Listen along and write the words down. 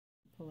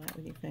pull out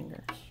with your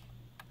fingers.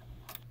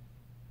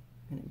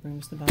 And it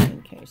brings the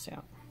bobbin case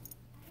out.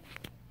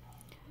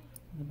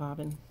 The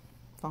bobbin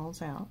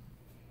falls out.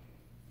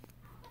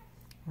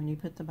 When you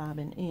put the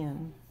bobbin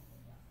in,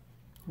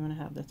 you want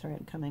to have the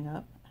thread coming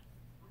up.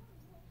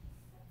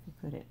 You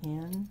put it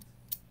in,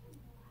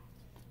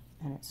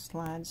 and it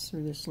slides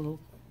through this little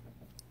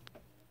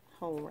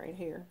hole right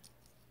here.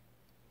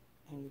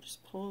 And you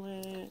just pull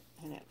it,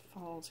 and it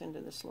falls into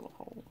this little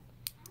hole.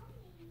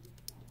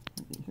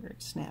 You can hear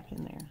it snap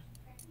in there.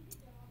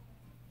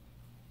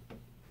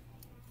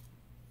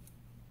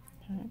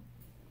 Okay.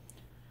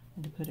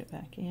 And to put it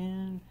back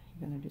in,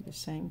 you're going to do the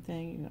same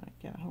thing. You're going to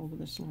get a hold of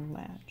this little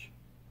latch.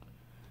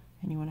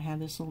 And you want to have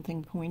this little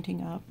thing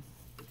pointing up.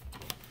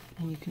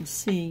 And you can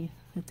see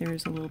that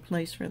there's a little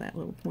place for that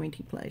little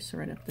pointy place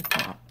right up the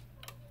top.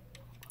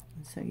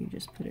 And so you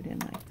just put it in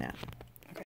like that.